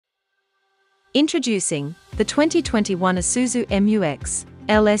Introducing the 2021 ISUZU MUX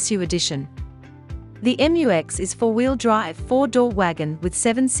LSU Edition. The MUX is four-wheel drive, four-door wagon with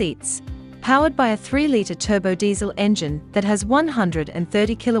 7 seats, powered by a 3-litre turbo diesel engine that has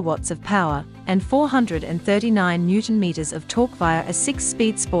 130 kilowatts of power and 439 Newton-meters of torque via a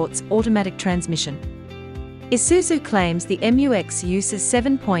 6-speed sports automatic transmission. ISUZU claims the MUX uses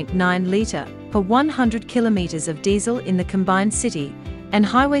 7.9-litre per 100 kilometers of diesel in the combined city and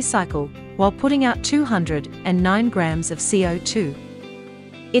highway cycle, while putting out 209 grams of CO2.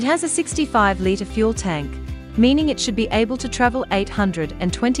 It has a 65-litre fuel tank, meaning it should be able to travel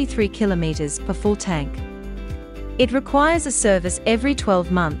 823 kilometers per full tank. It requires a service every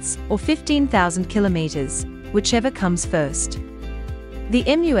 12 months or 15,000 kilometers, whichever comes first. The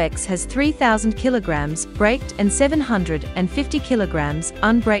MUX has 3,000 kilograms braked and 750 kilograms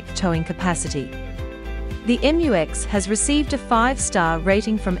unbraked towing capacity. The MUX has received a 5-star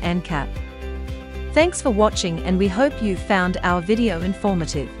rating from ANCAP. Thanks for watching, and we hope you found our video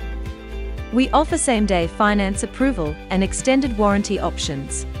informative. We offer same-day finance approval and extended warranty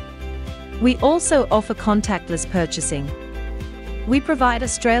options. We also offer contactless purchasing. We provide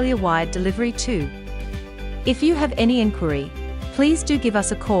Australia-wide delivery too. If you have any inquiry, please do give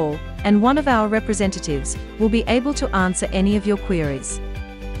us a call, and one of our representatives will be able to answer any of your queries.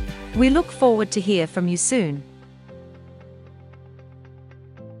 We look forward to hear from you soon.